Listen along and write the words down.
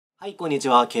はい、こんにち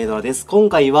は、けーどらです。今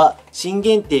回は新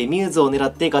限定ミューズを狙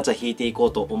ってガチャ引いていこ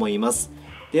うと思います。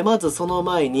で、まずその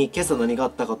前に今朝何があ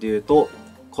ったかというと、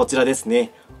こちらです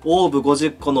ね。オーブ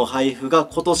50個の配布が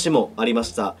今年もありま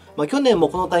した。去年も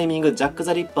このタイミング、ジャック・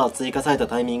ザ・リッパー追加された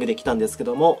タイミングで来たんですけ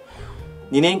ども、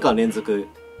2年間連続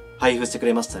配布してく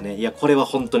れましたね。いや、これは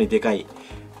本当にでかい。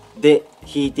で、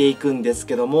引いていくんです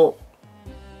けども、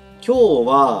今日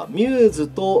はミューズ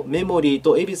とメモリー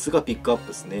とエビスがピックアップ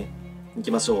ですね。いき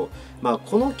ましょう。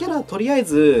このキャラとりあえ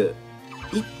ず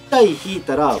1体引い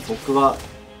たら僕は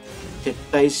撤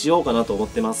退しようかなと思っ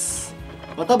てます。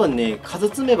多分ね、数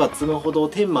積めば積むほど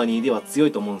天魔2では強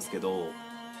いと思うんですけど、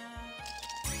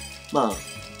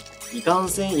いかん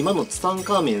せん今のツタン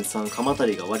カーメンさん鎌足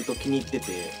りが割と気に入って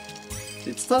て、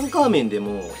でツタンカーメンで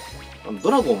も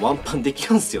ドラゴンワンパンでき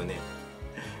るんですよね。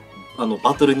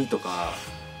バトル2とか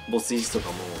ボス1と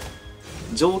かも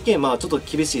条件ちょっと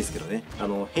厳しいですけどね、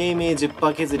平命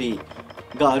 10% 削り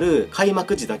がある開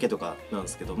幕時だけとかなんで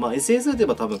すけど、SS で言え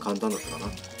ば多分簡単だったか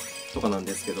なとかなん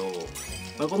ですけど、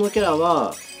このキャラ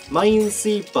はマインス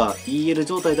イーパー EL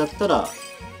状態だったら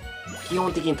基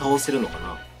本的に倒せるのか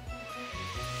な。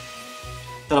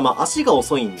ただ足が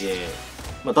遅いんで、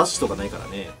ダッシュとかないから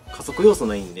ね、加速要素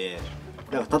ないんで、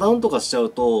タダウンとかしちゃう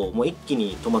ともう一気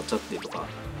に止まっちゃってとか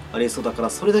ありそうだから、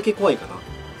それだけ怖いかな。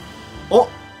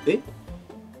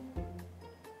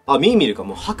ミーミルか。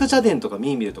もう白蛇伝とか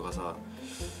ミーミルとかさ、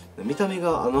見た目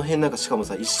があの辺しかも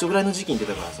さ、一緒ぐらいの時期に出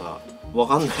たからさ、わ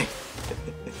かんない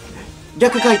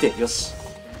逆回転、よし。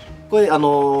これ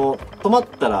止まっ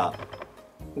たら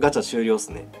ガチャ終了っす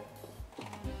ね。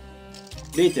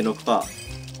 0.6%。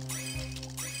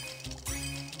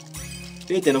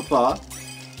 0.6%。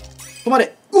 止ま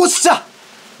れ。おっしゃ。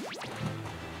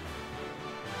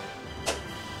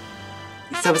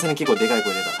久々に結構でかい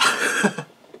声出た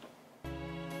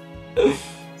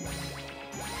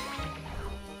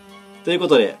というこ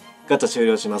とでガチャ終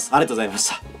了します。ありがとうございまし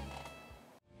た。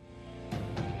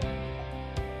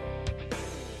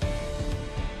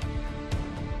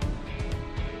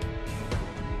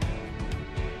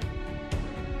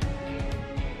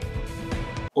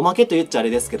おまけと言っちゃあれ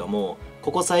ですけども、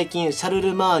ここ最近シャル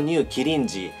ルマーニューキリン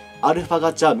ジアルファ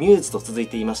ガチャミューズと続い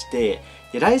ていまして、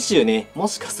来週ね、も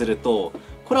しかすると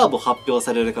コラボ発表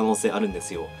される可能性あるんで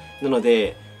すよ。なの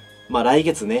で来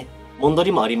月ね、モンド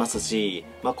リもありますし、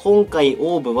今回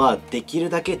オーブはできる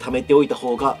だけ貯めておいた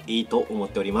方がいいと思っ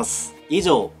ております。以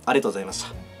上、ありがとうございまし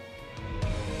た。